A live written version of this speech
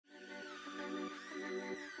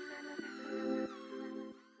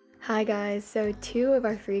Hi guys, so 2 of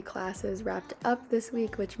our 3 classes wrapped up this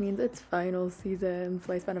week, which means it's final season,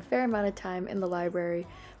 so I spent a fair amount of time in the library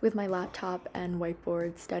with my laptop and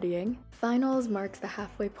whiteboard studying. Finals marks the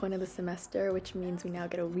halfway point of the semester, which means we now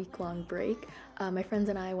get a week-long break. My friends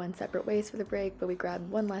and I went separate ways for the break, but we grabbed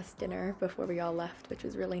one last dinner before we all left, which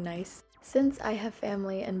was really nice. Since I have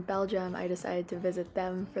family in Belgium, I decided to visit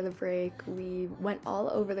them for the break. We went all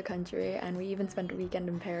over the country and we even spent a weekend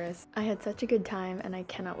in Paris. I had such a good time and I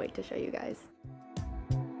cannot wait to show you guys.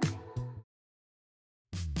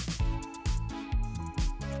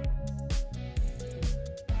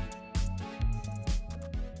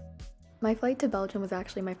 My flight to Belgium was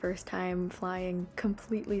actually my first time flying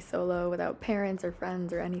completely solo without parents or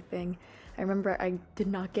friends or anything. I remember I did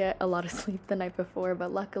not get a lot of sleep the night before,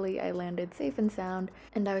 but luckily I landed safe and sound,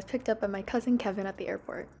 and I was picked up by my cousin Kevin at the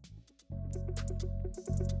airport.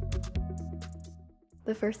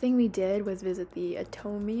 The first thing we did was visit the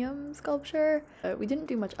atomium sculpture. We didn't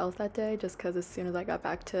do much else that day just because as soon as I got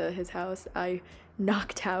back to his house, I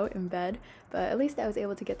knocked out in bed, but at least I was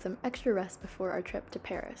able to get some extra rest before our trip to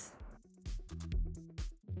Paris.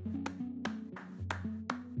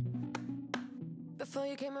 Before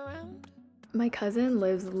you came around? My cousin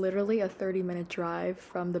lives literally a 30-minute drive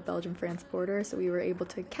from the Belgium-France border, so we were able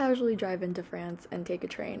to casually drive into France and take a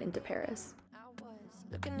train into Paris. I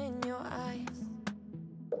was looking in your eyes.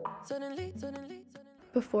 Suddenly.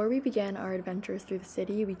 Before we began our adventures through the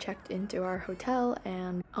city, we checked into our hotel,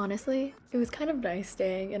 and honestly, it was kind of nice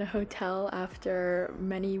staying in a hotel after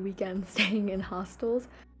many weekends staying in hostels.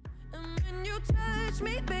 And when you touch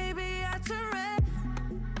me, baby, I turn red.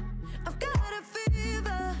 I've got a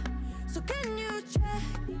fever, so can you check?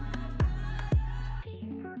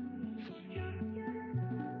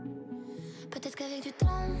 Peut-être qu'avec du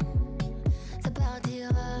temps, ça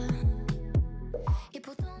partira.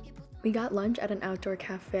 We got lunch at an outdoor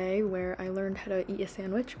cafe where I learned how to eat a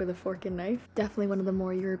sandwich with a fork and knife. Definitely one of the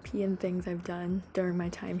more European things I've done during my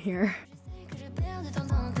time here.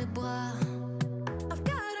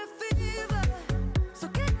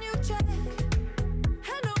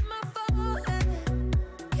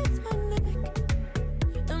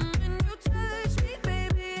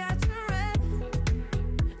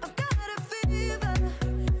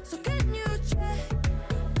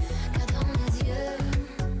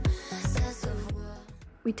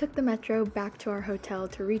 We took the metro back to our hotel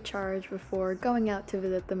to recharge before going out to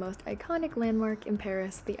visit the most iconic landmark in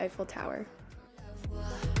Paris, the Eiffel Tower.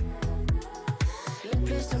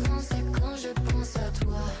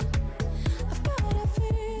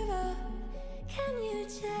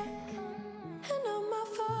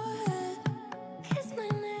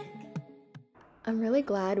 I'm really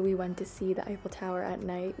glad we went to see the Eiffel Tower at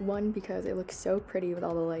night. 1, because it looks so pretty with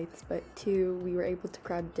all the lights, but 2, we were able to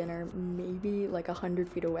grab dinner maybe like 100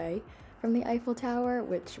 feet away from the Eiffel Tower,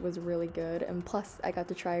 which was really good, and plus I got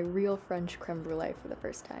to try real French creme brulee for the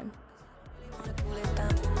first time.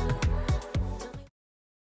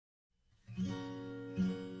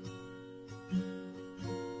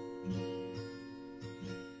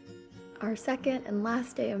 Our second and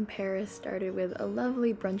last day in Paris started with a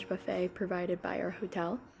lovely brunch buffet provided by our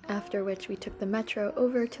hotel, after which we took the metro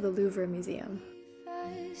over to the Louvre Museum.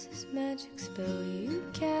 This magic spell you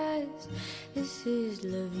cast, this is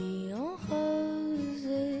la vie en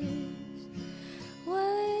roses.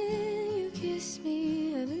 When you kiss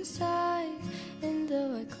me, heaven sighs, and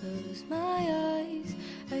though I close my eyes,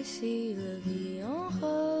 I see la vie en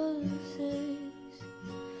roses.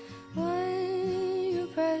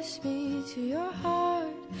 Press me to your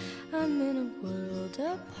heart, I'm in a world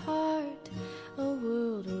apart, a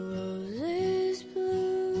world of roses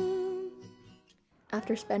bloom.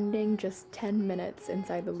 After spending just 10 minutes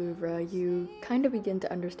inside the Louvre, you kind of begin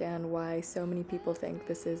to understand why so many people think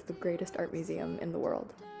this is the greatest art museum in the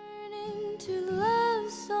world. Turn into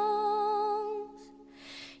love songs,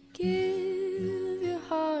 give your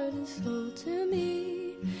heart and soul to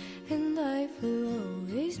me, and life will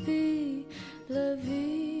always be la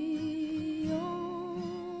vie en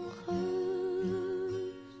rose.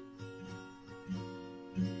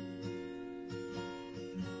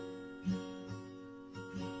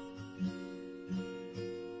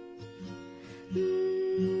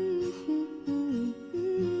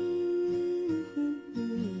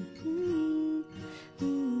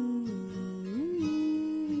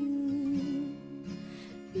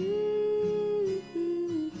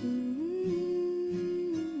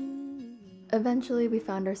 Eventually, we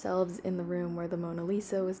found ourselves in the room where the Mona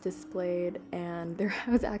Lisa was displayed, and there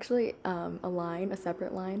was actually a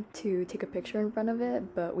separate line to take a picture in front of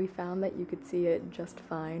it, but we found that you could see it just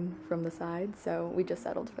fine from the side, so we just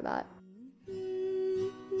settled for that.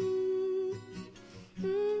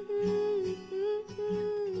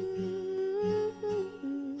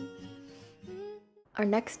 Our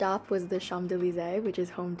next stop was the Champs-Élysées, which is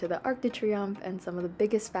home to the Arc de Triomphe and some of the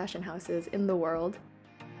biggest fashion houses in the world.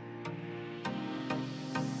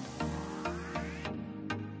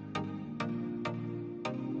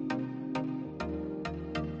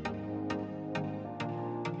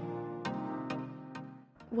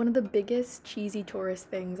 One of the biggest cheesy tourist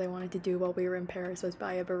things I wanted to do while we were in Paris was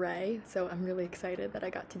buy a beret, so I'm really excited that I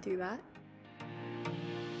got to do that.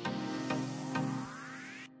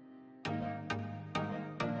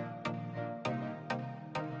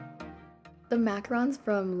 The macarons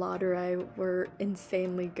from Lauderay were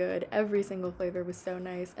insanely good. Every single flavor was so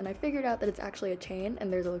nice, and I figured out that it's actually a chain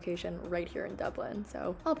and there's a location right here in Dublin,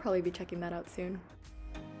 so I'll probably be checking that out soon.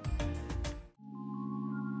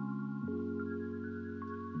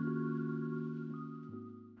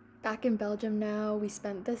 Back in Belgium now, we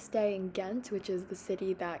spent this day in Ghent, which is the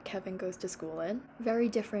city that Kevin goes to school in. Very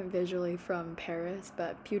different visually from Paris,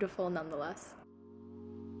 but beautiful nonetheless.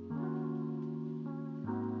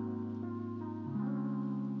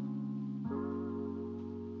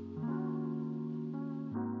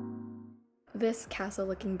 This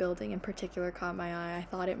castle-looking building in particular caught my eye. I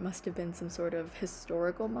thought it must have been some sort of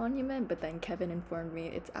historical monument, but then Kevin informed me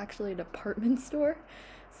it's actually a department store.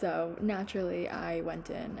 So naturally I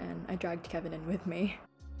went in and I dragged Kevin in with me.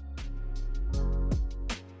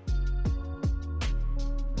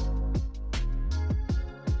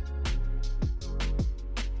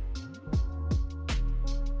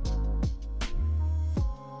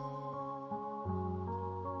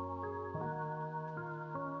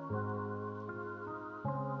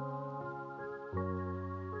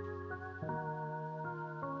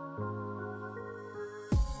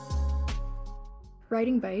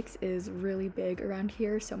 Riding bikes is really big around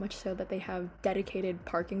here, so much so that they have dedicated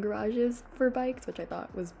parking garages for bikes, which I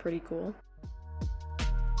thought was pretty cool.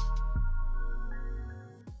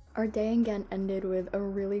 Our day in Ghent ended with a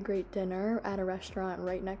really great dinner at a restaurant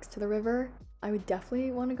right next to the river. I would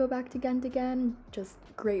definitely want to go back to Ghent again, just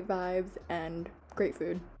great vibes and great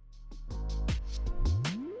food.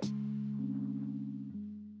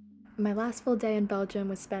 My last full day in Belgium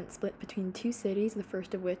was spent split between two cities, the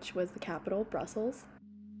first of which was the capital, Brussels.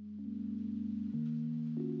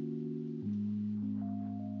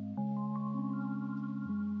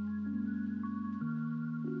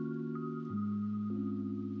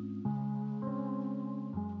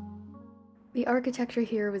 The architecture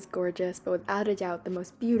here was gorgeous, but without a doubt the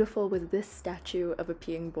most beautiful was this statue of a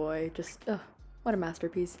peeing boy. Just, ugh, what a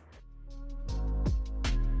masterpiece.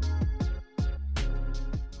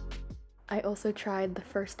 I also tried the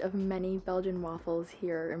first of many Belgian waffles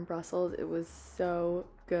here in Brussels. It was so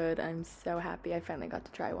good. I'm so happy I finally got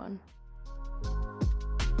to try one.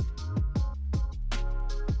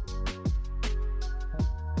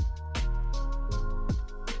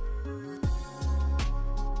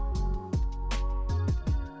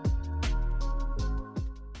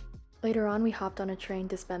 Later on, we hopped on a train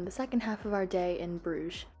to spend the second half of our day in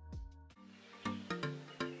Bruges.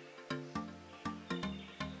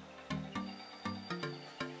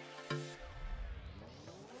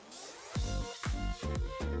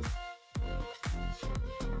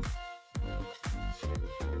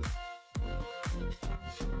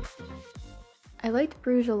 I liked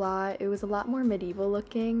Bruges a lot. It was a lot more medieval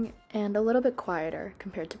looking and a little bit quieter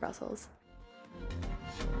compared to Brussels.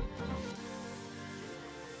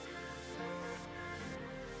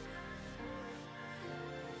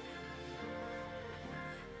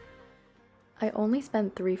 I only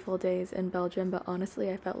spent 3 full days in Belgium, but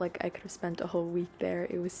honestly I felt like I could have spent a whole week there.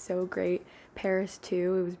 It was so great. Paris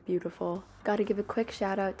too, it was beautiful. Gotta give a quick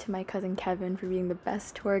shout out to my cousin Kevin for being the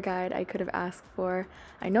best tour guide I could have asked for.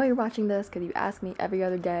 I know you're watching this because you ask me every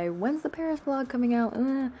other day, when's the Paris vlog coming out?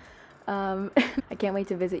 I can't wait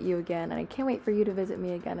to visit you again, and I can't wait for you to visit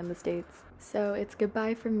me again in the States. So it's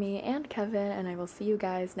goodbye from me and Kevin, and I will see you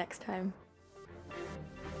guys next time.